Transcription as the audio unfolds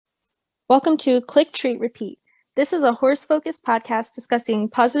Welcome to Click, Treat, Repeat. This is a horse-focused podcast discussing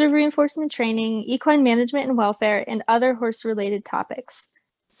positive reinforcement training, equine management and welfare, and other horse-related topics.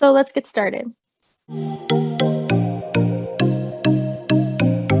 So let's get started. And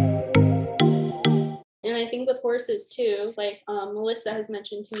I think with horses too, like Melissa has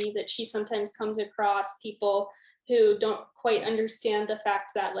mentioned to me that she sometimes comes across people who don't quite understand the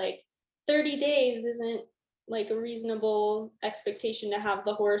fact that like 30 days isn't like a reasonable expectation to have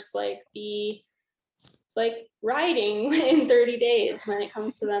the horse like be like riding in 30 days when it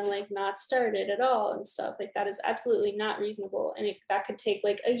comes to them like not started at all and stuff. Like that is absolutely not reasonable, and that could take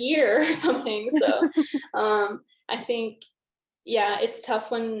like a year or something. So I think it's tough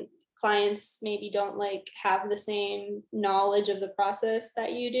when clients maybe don't like have the same knowledge of the process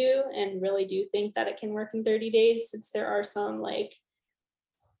that you do and really do think that it can work in 30 days, since there are some like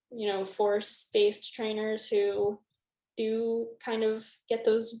force-based trainers who do kind of get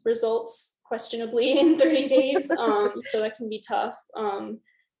those results questionably in 30 days. So that can be tough.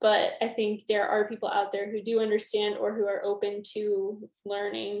 But I think there are people out there who do understand or who are open to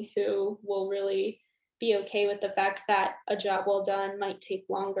learning, who will really be okay with the fact that a job well done might take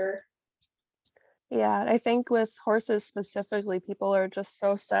longer. Yeah, I think with horses specifically, people are just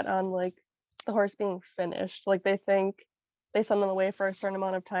so set on like the horse being finished. Like they think they send them away for a certain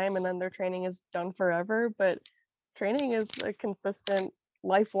amount of time and then their training is done forever. But training is a consistent,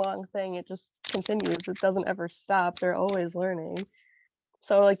 lifelong thing. It just continues. It doesn't ever stop. They're always learning.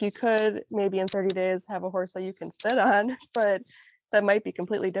 So like you could maybe in 30 days have a horse that you can sit on, but that might be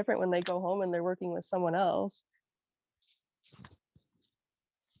completely different when they go home and they're working with someone else.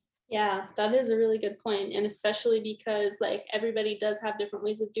 Yeah, that is a really good point. And especially because like everybody does have different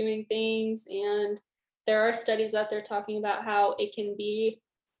ways of doing things. And there are studies out there talking about how it can be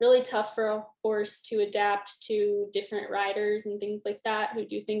really tough for a horse to adapt to different riders and things like that who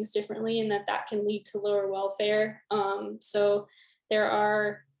do things differently, and that can lead to lower welfare. So there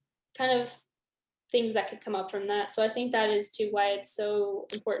are kind of things that could come up from that. So I think that is too why it's so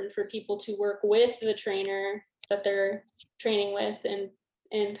important for people to work with the trainer that they're training with,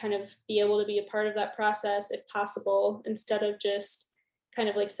 and kind of be able to be a part of that process if possible, instead of just kind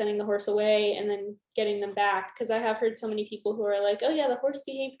of like sending the horse away and then getting them back. Because I have heard so many people who are like, oh yeah, the horse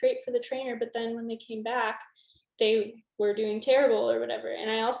behaved great for the trainer, but then when they came back, they were doing terrible or whatever. And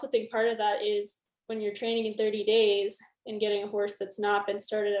I also think part of that is when you're training in 30 days and getting a horse that's not been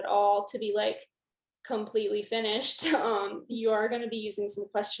started at all to be like completely finished, you are going to be using some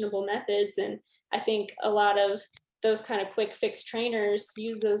questionable methods. And I think a lot of those kind of quick fix trainers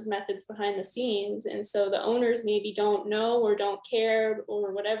use those methods behind the scenes. And so the owners maybe don't know or don't care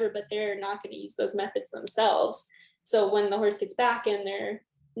or whatever, but they're not going to use those methods themselves. So when the horse gets back and they're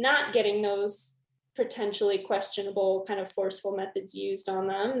not getting those potentially questionable kind of forceful methods used on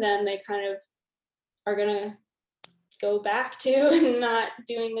them, then they kind of are going to go back to not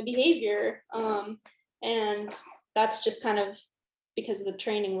doing the behavior. And that's just kind of because the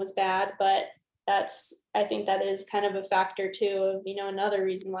training was bad. But I think that is kind of a factor too of, another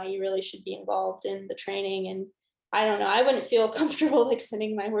reason why you really should be involved in the training. And I don't know, I wouldn't feel comfortable like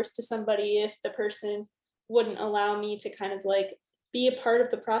sending my horse to somebody if the person wouldn't allow me to kind of like be a part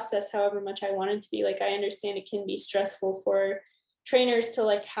of the process however much I wanted to be. Like I understand it can be stressful for trainers to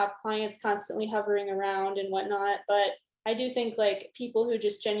like have clients constantly hovering around and whatnot, but I do think like people who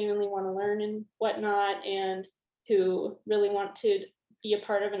just genuinely want to learn and whatnot, and who really want to be a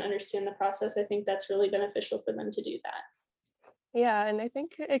part of and understand the process, I think that's really beneficial for them to do that. Yeah, and I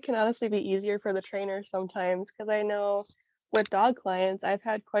think it can honestly be easier for the trainer sometimes because I know with dog clients, I've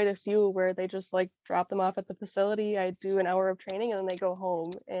had quite a few where they just like drop them off at the facility. I do an hour of training and then they go home.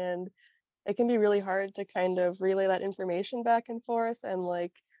 And it can be really hard to kind of relay that information back and forth and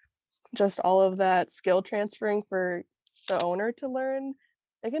like just all of that skill transferring for the owner to learn.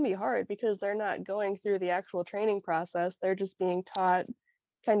 It can be hard because they're not going through the actual training process. They're just being taught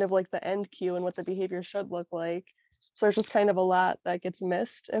kind of like the end cue and what the behavior should look like. So there's just kind of a lot that gets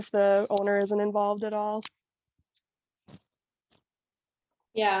missed if the owner isn't involved at all.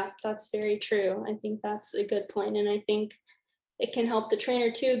 Yeah, that's very true. I think that's a good point. And I think it can help the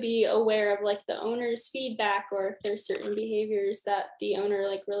trainer too be aware of like the owner's feedback, or if there's certain behaviors that the owner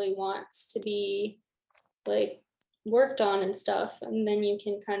like really wants to be like worked on and stuff. And then you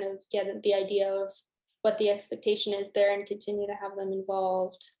can kind of get the idea of what the expectation is there and continue to have them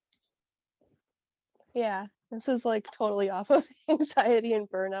involved. Yeah, this is like totally off of anxiety and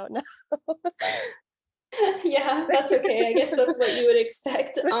burnout now. Yeah, that's okay. I guess that's what you would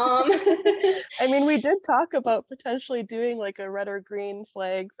expect. I mean, we did talk about potentially doing like a red or green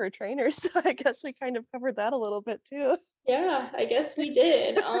flag for trainers, so I guess we kind of covered that a little bit too. Yeah, I guess we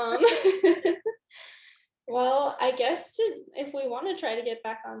did. Well, I guess if we want to try to get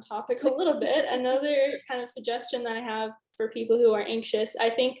back on topic a little bit, another kind of suggestion that I have for people who are anxious, I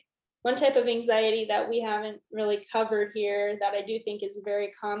think one type of anxiety that we haven't really covered here that I do think is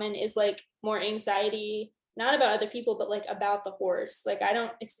very common is like more anxiety, not about other people, but like about the horse. Like, I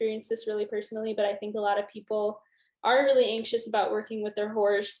don't experience this really personally, but I think a lot of people are really anxious about working with their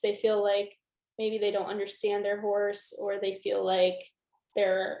horse. They feel like maybe they don't understand their horse, or they feel like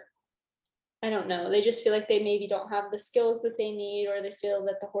they're, I don't know, they just feel like they maybe don't have the skills that they need, or they feel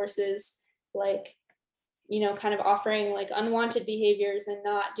that the horse is like, kind of offering like unwanted behaviors and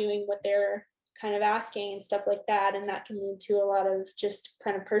not doing what they're kind of asking and stuff like that. And that can lead to a lot of just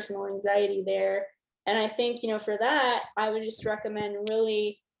kind of personal anxiety there. And I think, for that, I would just recommend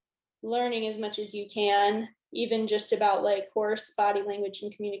really learning as much as you can, even just about like horse body language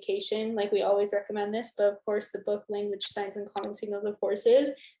and communication. Like, we always recommend this, but of course, the book Language, Signs, and Common Signals of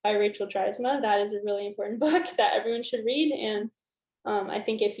Horses by Rachel Drysma, that is a really important book that everyone should read. And I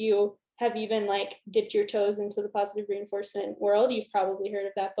think if you have even like dipped your toes into the positive reinforcement world, you've probably heard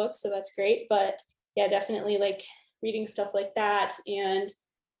of that book. So that's great. But yeah, definitely like reading stuff like that, and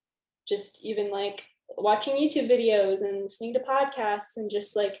just even like watching YouTube videos and listening to podcasts, and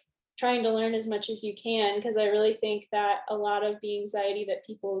just like trying to learn as much as you can. Because I really think that a lot of the anxiety that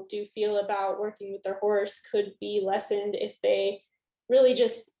people do feel about working with their horse could be lessened if they really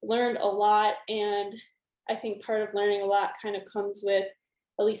just learned a lot. And I think part of learning a lot kind of comes with,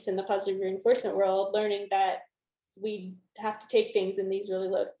 at least in the positive reinforcement world, learning that we have to take things in these really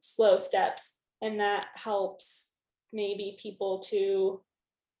slow steps. And that helps maybe people to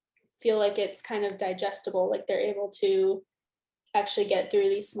feel like it's kind of digestible, like they're able to actually get through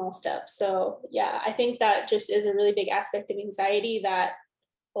these small steps. So yeah, I think that just is a really big aspect of anxiety that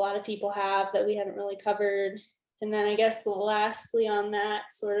a lot of people have that we haven't really covered. And then I guess lastly, on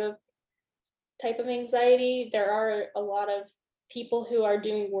that sort of type of anxiety, there are a lot of people who are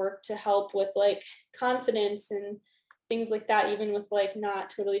doing work to help with like confidence and things like that, even with like not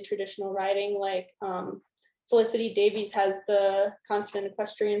totally traditional riding. Like, Felicity Davies has the Confident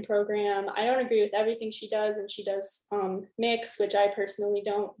Equestrian program. I don't agree with everything she does, and she does mix, which I personally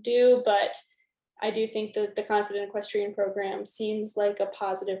don't do, but I do think that the Confident Equestrian program seems like a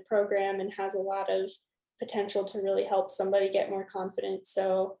positive program and has a lot of potential to really help somebody get more confident.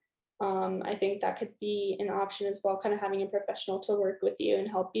 So I think that could be an option as well, kind of having a professional to work with you and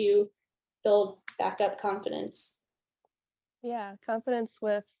help you build back up confidence. Yeah, confidence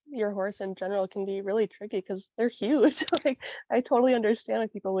with your horse in general can be really tricky because they're huge. Like, I totally understand why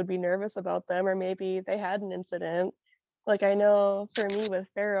people would be nervous about them, or maybe they had an incident. Like, I know for me with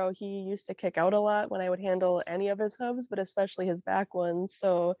Pharaoh, he used to kick out a lot when I would handle any of his hooves, but especially his back ones.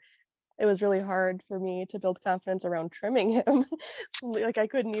 So it was really hard for me to build confidence around trimming him. Like, I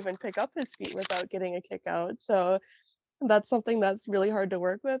couldn't even pick up his feet without getting a kick out. So that's something that's really hard to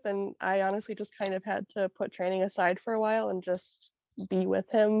work with, and I honestly just kind of had to put training aside for a while and just be with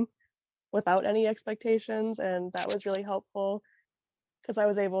him without any expectations, and that was really helpful because I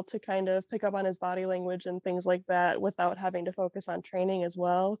was able to kind of pick up on his body language and things like that without having to focus on training as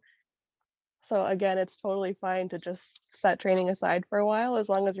well. So again, it's totally fine to just set training aside for a while as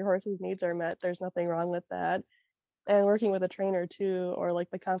long as your horse's needs are met. There's nothing wrong with that. And working with a trainer too, or like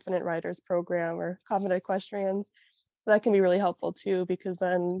the Confident Riders program or Confident Equestrians, that can be really helpful too, because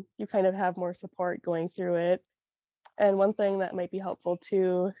then you kind of have more support going through it. And one thing that might be helpful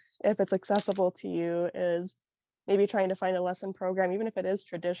too, if it's accessible to you, is maybe trying to find a lesson program, even if it is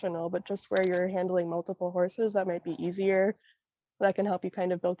traditional, but just where you're handling multiple horses, that might be easier. That can help you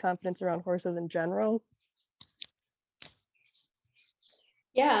kind of build confidence around horses in general.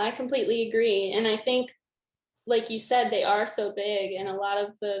 Yeah, I completely agree. And I think, like you said, they are so big, and a lot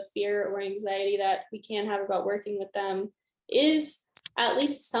of the fear or anxiety that we can have about working with them is at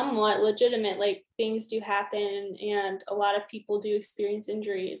least somewhat legitimate. Like, things do happen, and a lot of people do experience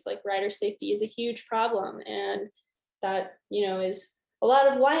injuries. Like, rider safety is a huge problem, and that, is a lot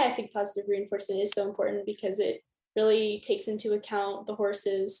of why I think positive reinforcement is so important, because it really takes into account the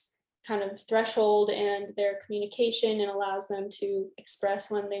horse's kind of threshold and their communication, and allows them to express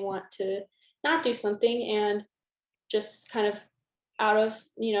when they want to not do something, and just kind of out of,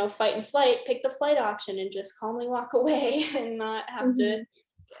 fight and flight, pick the flight option and just calmly walk away and not have to,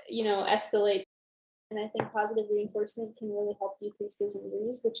 Mhm. escalate. And I think positive reinforcement can really help decrease those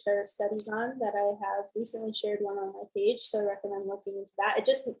injuries, which there are studies on that I have recently shared one on my page. So I recommend looking into that.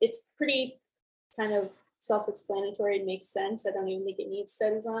 It's pretty kind of self-explanatory and makes sense. I don't even think it needs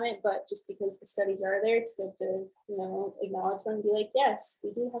studies on it, but just because the studies are there, it's good to, acknowledge them and be like, yes, we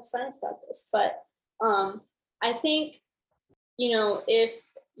do have science about this. But I think, if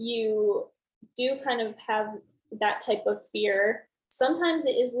you do kind of have that type of fear, sometimes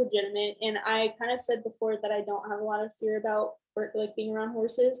it is legitimate. And I kind of said before that I don't have a lot of fear about like being around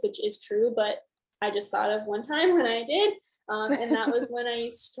horses, which is true, but I just thought of one time when I did. And that was when I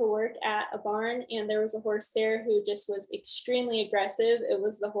used to work at a barn, and there was a horse there who just was extremely aggressive. It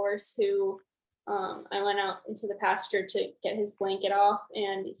was the horse who I went out into the pasture to get his blanket off,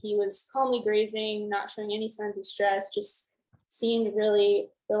 and he was calmly grazing, not showing any signs of stress, just seemed really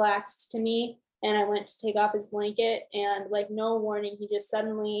relaxed to me. And I went to take off his blanket, and like no warning, he just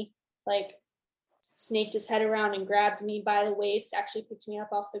suddenly like snaked his head around and grabbed me by the waist, actually picked me up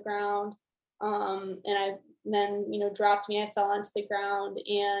off the ground. And I then, dropped me. I fell onto the ground,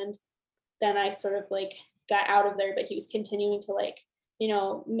 and then I sort of like got out of there, but he was continuing to like,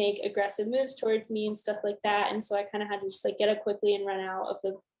 make aggressive moves towards me and stuff like that. And so I kind of had to just like get up quickly and run out of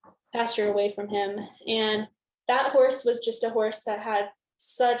the pasture away from him. And that horse was just a horse that had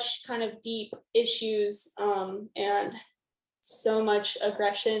such kind of deep issues, and so much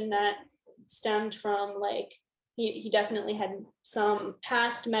aggression that stemmed from like he definitely had some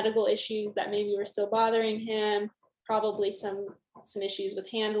past medical issues that maybe were still bothering him, probably some issues with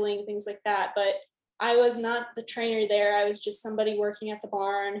handling, things like that. But I was not the trainer there. I was just somebody working at the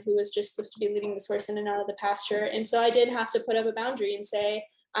barn who was just supposed to be leading this horse in and out of the pasture. And so I did have to put up a boundary and say,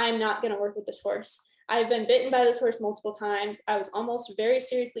 I'm not going to work with this horse. I've been bitten by this horse multiple times. I was almost very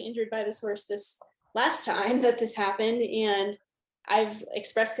seriously injured by this horse this last time that this happened. And I've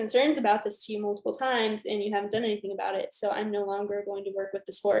expressed concerns about this to you multiple times, and you haven't done anything about it. So I'm no longer going to work with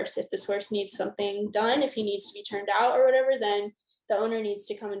this horse. If this horse needs something done, if he needs to be turned out or whatever, then the owner needs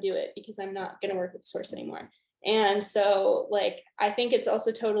to come and do it, because I'm not going to work with this horse anymore. And so like, I think it's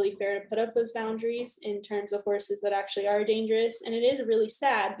also totally fair to put up those boundaries in terms of horses that actually are dangerous. And it is really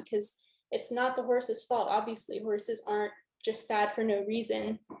sad because it's not the horse's fault. Obviously, horses aren't just bad for no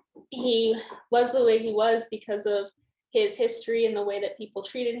reason. He was the way he was because of his history and the way that people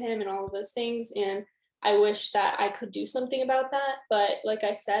treated him and all of those things. And I wish that I could do something about that. But like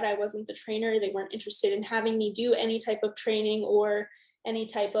I said, I wasn't the trainer. They weren't interested in having me do any type of training or any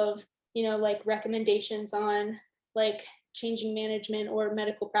type of, like recommendations on like changing management or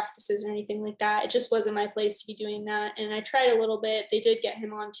medical practices or anything like that. It just wasn't my place to be doing that. And I tried a little bit. They did get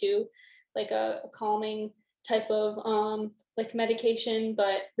him onto like a calming type of like medication,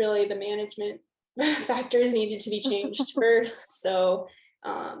 but really the management factors needed to be changed first. So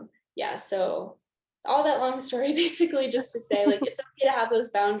yeah, so all that long story basically just to say like it's okay to have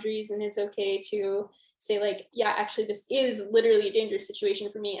those boundaries, and it's okay to say like, yeah, actually this is literally a dangerous situation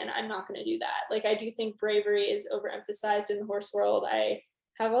for me and I'm not going to do that. Like I do think bravery is overemphasized in the horse world. I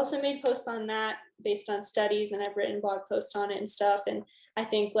have also made posts on that based on studies, and I've written blog posts on it and stuff. And I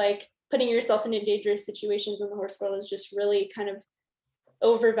think like putting yourself into dangerous situations in the horse world is just really kind of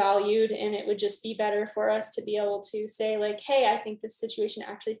overvalued, and it would just be better for us to be able to say like, hey, I think this situation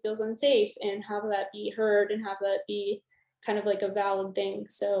actually feels unsafe, and have that be heard and have that be kind of like a valid thing.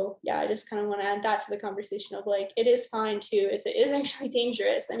 So yeah, I just kind of want to add that to the conversation of like, it is fine too if it is actually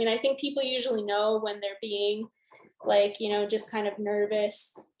dangerous. I mean, I think people usually know when they're being like, just kind of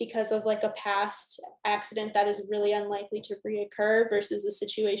nervous because of like a past accident that is really unlikely to reoccur versus a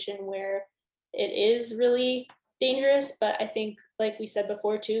situation where it is really dangerous. But I think, like we said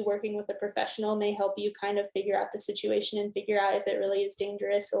before too, working with a professional may help you kind of figure out the situation and figure out if it really is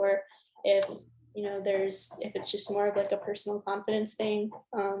dangerous, or if if it's just more of like a personal confidence thing.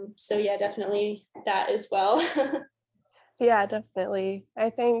 So yeah, definitely that as well. Yeah, definitely. I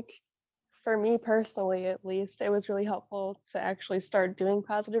think for me personally, at least, it was really helpful to actually start doing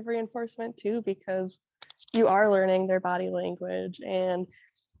positive reinforcement too, because you are learning their body language, and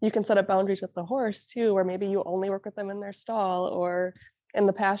you can set up boundaries with the horse too, where maybe you only work with them in their stall or in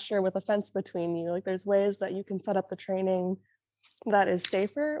the pasture with a fence between you. Like there's ways that you can set up the training that is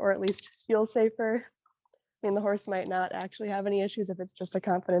safer, or at least feel safer. I mean, the horse might not actually have any issues if it's just a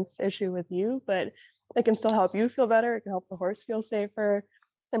confidence issue with you, but it can still help you feel better. It can help the horse feel safer.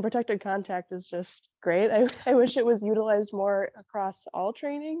 And protected contact is just great. I wish it was utilized more across all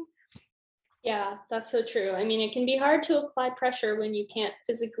training. Yeah, that's so true. I mean, it can be hard to apply pressure when you can't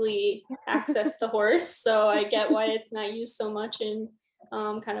physically access the horse. So I get why it's not used so much in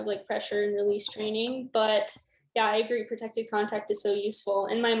kind of like pressure and release training. But yeah, I agree. Protected contact is so useful.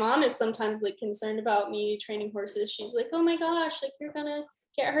 And my mom is sometimes like concerned about me training horses. She's like, oh my gosh, like you're gonna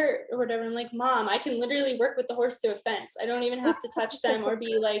get hurt or whatever. I'm like, Mom, I can literally work with the horse through a fence. I don't even have to touch them or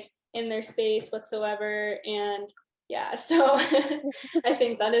be like in their space whatsoever. And yeah, so I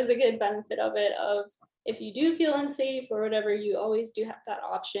think that is a good benefit of it, of if you do feel unsafe or whatever, you always do have that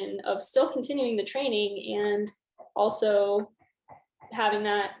option of still continuing the training and also having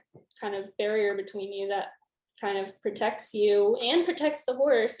that kind of barrier between you that kind of protects you and protects the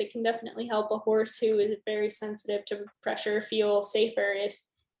horse. It can definitely help a horse who is very sensitive to pressure feel safer if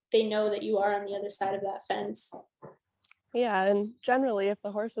they know that you are on the other side of that fence. Yeah, and generally, if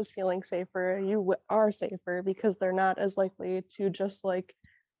the horse is feeling safer, you are safer because they're not as likely to just like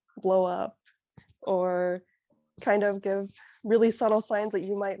blow up or kind of give really subtle signs that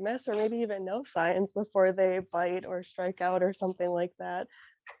you might miss, or maybe even no signs before they bite or strike out or something like that.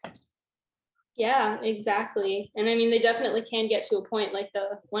 Yeah, exactly. And I mean, they definitely can get to a point like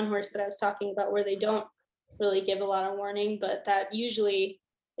the one horse that I was talking about where they don't really give a lot of warning, but that usually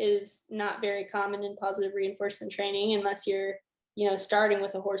is not very common in positive reinforcement training unless you're, starting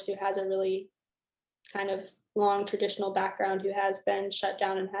with a horse who has a really kind of long traditional background, who has been shut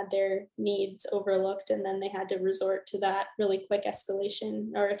down and had their needs overlooked, and then they had to resort to that really quick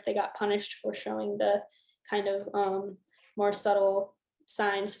escalation, or if they got punished for showing the kind of more subtle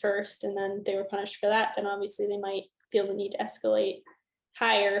signs first and then they were punished for that, then obviously they might feel the need to escalate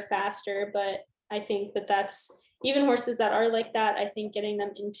higher faster. But I think that that's even horses that are like that, I think getting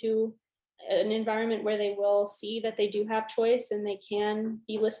them into an environment where they will see that they do have choice and they can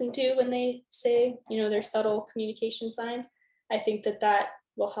be listened to when they say, their subtle communication signs, I think that that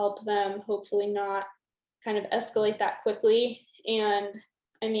will help them hopefully not kind of escalate that quickly. And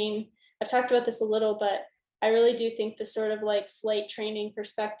I mean, I've talked about this a little, but I really do think the sort of like flight training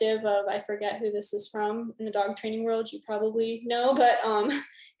perspective of, I forget who this is from in the dog training world, you probably know, but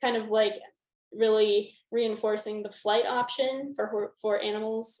kind of like really reinforcing the flight option for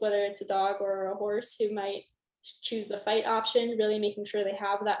animals, whether it's a dog or a horse who might choose the fight option, really making sure they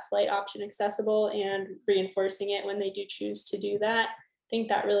have that flight option accessible and reinforcing it when they do choose to do that. I think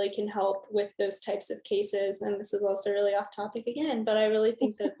that really can help with those types of cases. And this is also really off topic again, but I really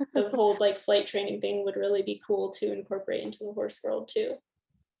think that the whole like flight training thing would really be cool to incorporate into the horse world too.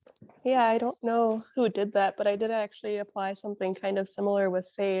 Yeah, I don't know who did that, but I did actually apply something kind of similar with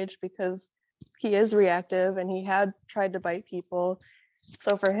Sage because he is reactive and he had tried to bite people.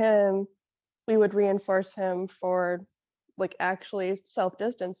 So for him, we would reinforce him for like actually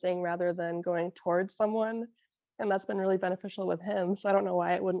self-distancing rather than going towards someone. And that's been really beneficial with him. So I don't know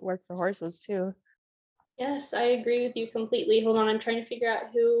why it wouldn't work for horses too. Yes, I agree with you completely. Hold on, I'm trying to figure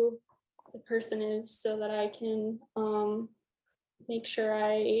out who the person is so that I can make sure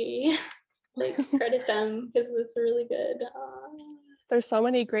I like credit them because it's really good. There's so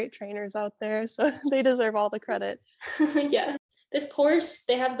many great trainers out there, so they deserve all the credit. Yeah. This course,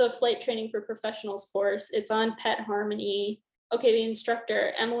 they have the flight training for professionals course. It's on Pet Harmony. Okay, the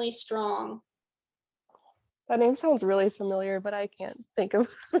instructor, Emily Strong. That name sounds really familiar, but I can't think of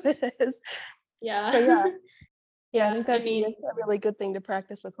who it is. Yeah. But yeah, I Yeah. think I that'd be mean, a really good thing to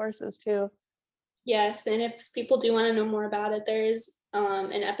practice with horses too. yes. And if people do want to know more about it, there is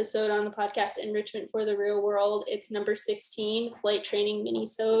an episode on the podcast Enrichment for the Real World. It's number 16, Flight Training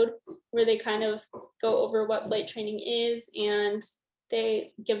Minisode, where they kind of go over what flight training is, and they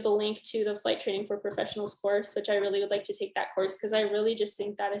give the link to the Flight Training for Professionals course, which I really would like to take that course because I really just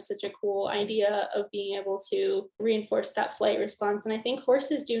think that is such a cool idea of being able to reinforce that flight response. And I think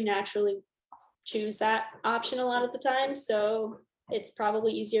horses do naturally choose that option a lot of the time. So it's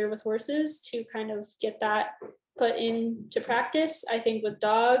probably easier with horses to kind of get that put into practice. I think with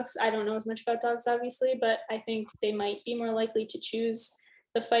dogs, I don't know as much about dogs, obviously, but I think they might be more likely to choose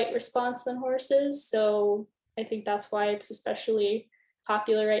the fight response than horses. So I think that's why it's especially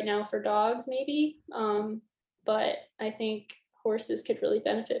popular right now for dogs, maybe. But I think horses could really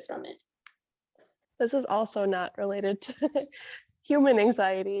benefit from it. This is also not related to human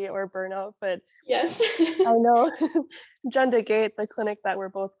anxiety or burnout, but Yes. I know Junda Gate, the clinic that we're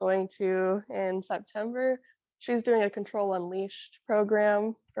both going to in September, she's doing a Control Unleashed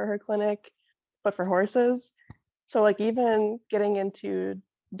program for her clinic, but for horses. So like even getting into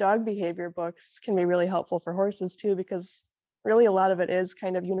dog behavior books can be really helpful for horses too, because really a lot of it is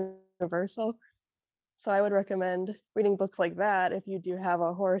kind of universal. So I would recommend reading books like that if you do have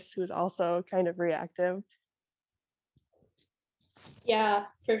a horse who's also kind of reactive. Yeah,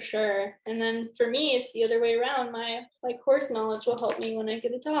 for sure. And then for me, it's the other way around. My like horse knowledge will help me when I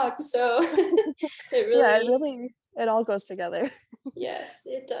get a dog. So it Yeah, really, it all goes together. yes,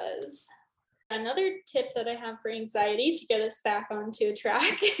 it does. Another tip that I have for anxiety to get us back onto a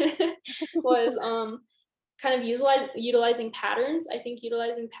track was kind of utilizing patterns. I think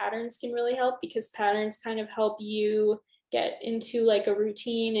utilizing patterns can really help because patterns kind of help you get into like a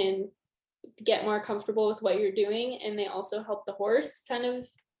routine and get more comfortable with what you're doing. And they also help the horse kind of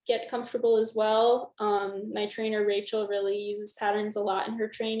get comfortable as well. My trainer Rachel really uses patterns a lot in her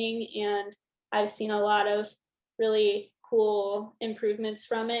training, and I've seen a lot of really cool improvements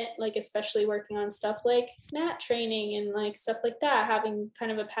from it, like especially working on stuff like mat training and like stuff like that, having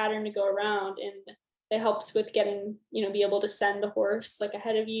kind of a pattern to go around. And it helps with getting, be able to send the horse like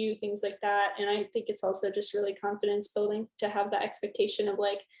ahead of you, things like that. And I think it's also just really confidence building to have the expectation of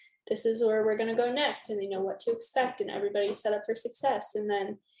like, this is where we're going to go next, and they know what to expect, and everybody's set up for success. And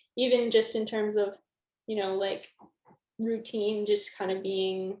then even just in terms of, like routine, just kind of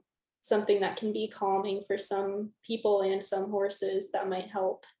being something that can be calming for some people and some horses, that might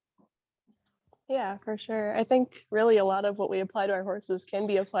help. Yeah, for sure. I think really a lot of what we apply to our horses can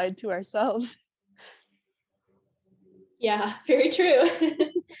be applied to ourselves. Yeah, very true.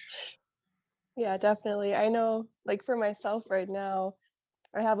 Yeah, definitely. I know, like for myself right now,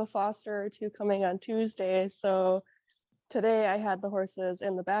 I have a foster or two coming on Tuesday. So today I had the horses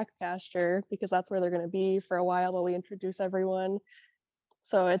in the back pasture because that's where they're going to be for a while we introduce everyone.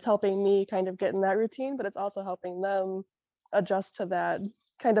 So it's helping me kind of get in that routine, but it's also helping them adjust to that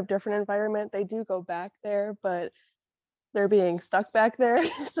kind of different environment. They do go back there, but they're being stuck back there.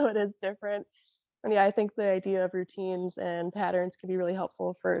 So it is different. And yeah, I think the idea of routines and patterns can be really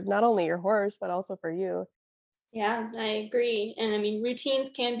helpful for not only your horse, but also for you. Yeah, I agree. And I mean,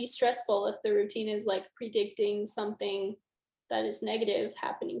 routines can be stressful if the routine is like predicting something that is negative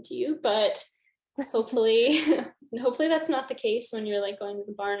happening to you, but hopefully hopefully that's not the case when you're like going to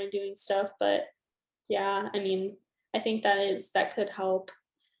the barn and doing stuff. But yeah, I mean, I think that could help.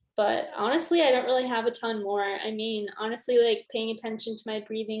 But honestly, I don't really have a ton more. I mean, honestly, like paying attention to my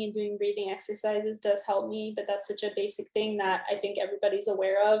breathing and doing breathing exercises does help me, but that's such a basic thing that I think everybody's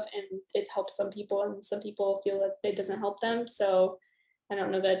aware of, and it helps some people, and some people feel that it doesn't help them. So I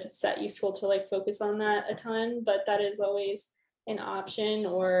don't know that it's that useful to like focus on that a ton, but that is always an option.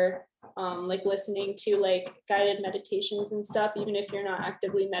 Or like listening to like guided meditations and stuff, even if you're not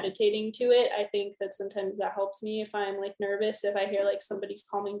actively meditating to it. I think that sometimes that helps me if I'm like nervous, if I hear like somebody's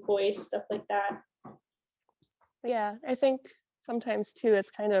calming voice, stuff like that. Yeah, I think sometimes too,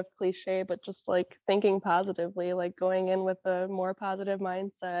 it's kind of cliche, but just like thinking positively, like going in with a more positive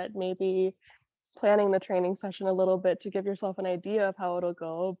mindset, maybe planning the training session a little bit to give yourself an idea of how it'll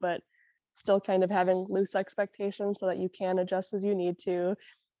go, but still kind of having loose expectations so that you can adjust as you need to.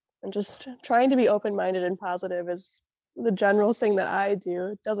 And just trying to be open minded and positive is the general thing that I do.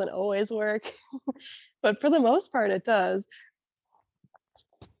 It doesn't always work, but for the most part, it does.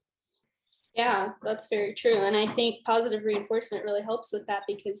 Yeah, that's very true. And I think positive reinforcement really helps with that,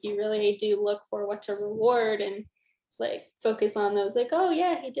 because you really do look for what to reward and like focus on those, like, oh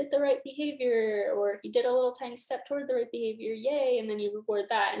yeah, he did the right behavior, or he did a little tiny step toward the right behavior, yay. And then you reward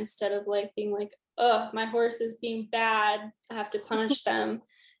that, instead of like being like, oh, my horse is being bad, I have to punish them.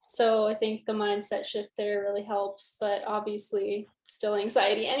 So I think the mindset shift there really helps, but obviously still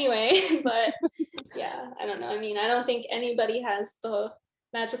anxiety anyway. But yeah, I don't know. I mean, I don't think anybody has the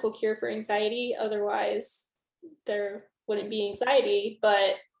magical cure for anxiety. Otherwise, there wouldn't be anxiety.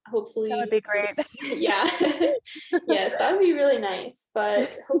 But That would hopefully, be great. yeah, yes, that would be really nice.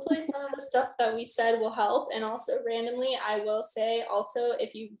 But hopefully, some of the stuff that we said will help. And also, randomly, I will say also,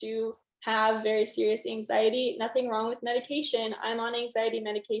 if you do have very serious anxiety, nothing wrong with medication. I'm on anxiety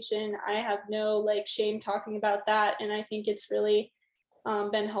medication. I have no like shame talking about that. And I think it's really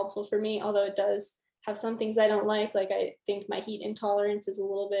been helpful for me, although it does have some things I don't like. Like I think my heat intolerance is a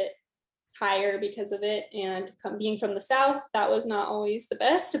little bit higher because of it. And being from the South, that was not always the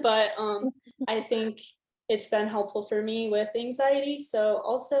best, but I think it's been helpful for me with anxiety. So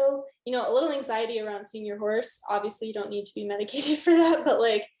also, a little anxiety around seeing your horse. Obviously, you don't need to be medicated for that, but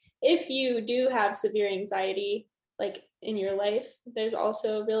like if you do have severe anxiety, like in your life, there's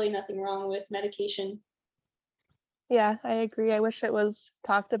also really nothing wrong with medication. Yeah, I agree. I wish it was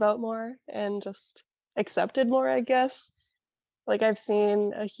talked about more and just accepted more, I guess. Like I've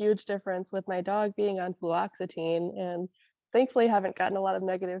seen a huge difference with my dog being on fluoxetine and thankfully haven't gotten a lot of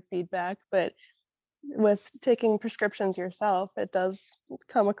negative feedback, but with taking prescriptions yourself, it does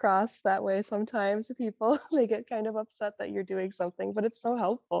come across that way sometimes to people. They get kind of upset that you're doing something, but it's so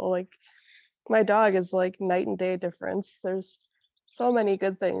helpful. Like my dog is like night and day difference. There's so many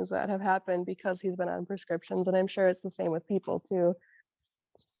good things that have happened because he's been on prescriptions, and I'm sure it's the same with people too.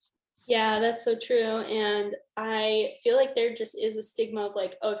 Yeah, that's so true. And I feel like there just is a stigma of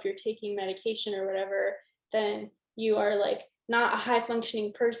like, oh, if you're taking medication or whatever, then you are like not a high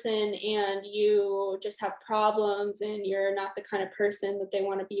functioning person, and you just have problems, and you're not the kind of person that they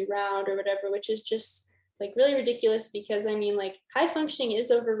want to be around or whatever, which is just like really ridiculous, because I mean, like, high functioning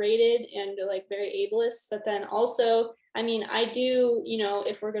is overrated and like very ableist, but then also, I mean, I do, you know,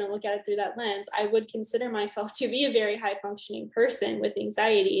 if we're going to look at it through that lens, I would consider myself to be a very high functioning person with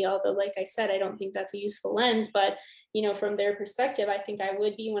anxiety, although like I said, I don't think that's a useful lens, but you know, from their perspective, I think I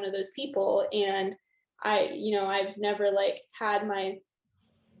would be one of those people. And you know, I've never like had my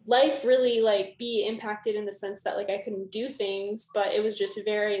life really like be impacted in the sense that like I couldn't do things, but it was just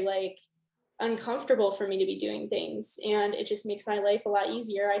very like uncomfortable for me to be doing things, and it just makes my life a lot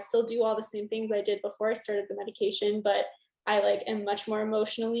easier. I still do all the same things I did before I started the medication, but I like am much more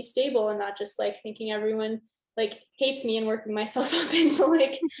emotionally stable and not just like thinking everyone like hates me and working myself up into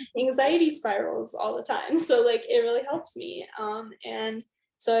like anxiety spirals all the time. So like it really helps me. And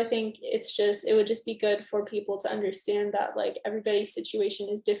so I think it would just be good for people to understand that like everybody's situation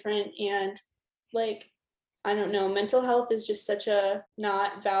is different, and like, I don't know, mental health is just such a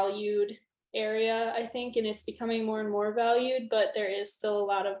not valued area, I think, and it's becoming more and more valued, but there is still a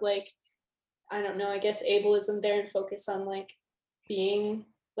lot of like, I don't know, I guess ableism there, and focus on like being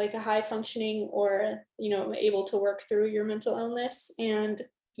like a high functioning or, you know, able to work through your mental illness. And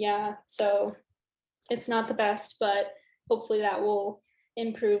yeah, so it's not the best, but hopefully that will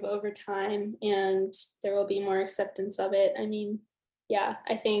improve over time and there will be more acceptance of it. I mean, yeah,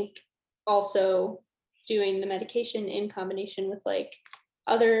 I think also doing the medication in combination with like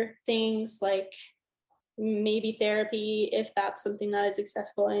other things like maybe therapy, if that's something that is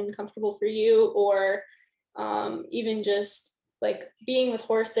accessible and comfortable for you, or even just like being with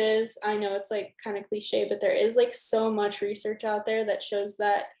horses. I know it's like kind of cliche, but there is like so much research out there that shows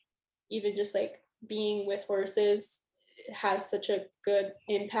that even just like being with horses has such a good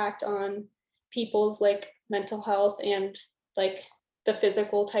impact on people's like mental health, and like the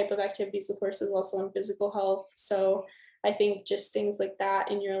physical type of activities with horses also on physical health. So I think just things like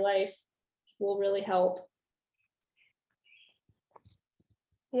that in your life will really help.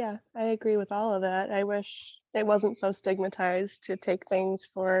 Yeah, I agree with all of that. I wish it wasn't so stigmatized to take things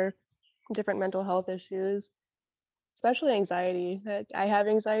for different mental health issues, especially anxiety. I have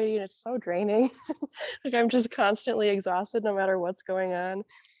anxiety and it's so draining. Like I'm just constantly exhausted no matter what's going on.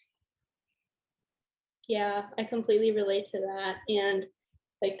 Yeah, I completely relate to that. And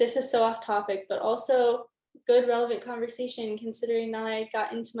like this is so off topic, but also good relevant conversation considering that I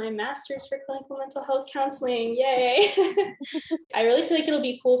got into my master's for clinical mental health counseling. Yay. I really feel like it'll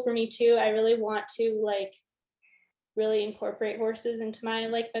be cool for me too. I really want to like really incorporate horses into my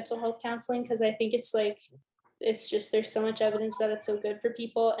like mental health counseling, because I think it's like it's just there's so much evidence that it's so good for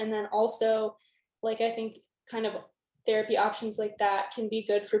people. And then also like I think kind of therapy options like that can be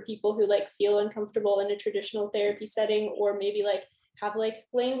good for people who like feel uncomfortable in a traditional therapy setting, or maybe like have like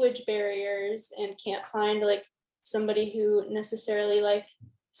language barriers and can't find like somebody who necessarily like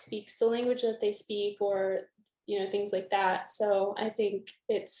speaks the language that they speak, or you know, things like that. So I think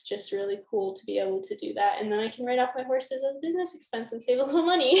it's just really cool to be able to do that, and then I can write off my horses as business expense and save a little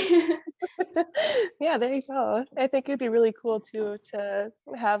money. Yeah, there you go. I think it'd be really cool too to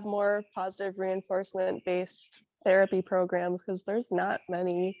have more positive reinforcement based therapy programs because there's not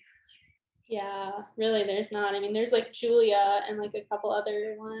many. Yeah, really, there's not. I mean, there's like Julia and like a couple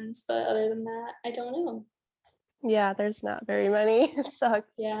other ones, but other than that, I don't know. Yeah, there's not very many. It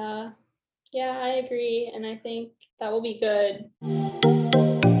sucks. Yeah, yeah, I agree. And I think that will be good.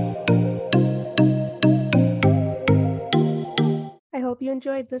 I hope you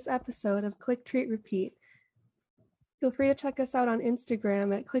enjoyed this episode of Click Treat Repeat. Feel free to check us out on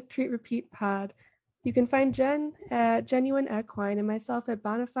Instagram at Click Treat Repeat Pod. You can find Jen at Genuine Equine and myself at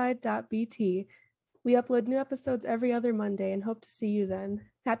bonafide.bt. We upload new episodes every other Monday and hope to see you then.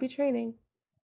 Happy training!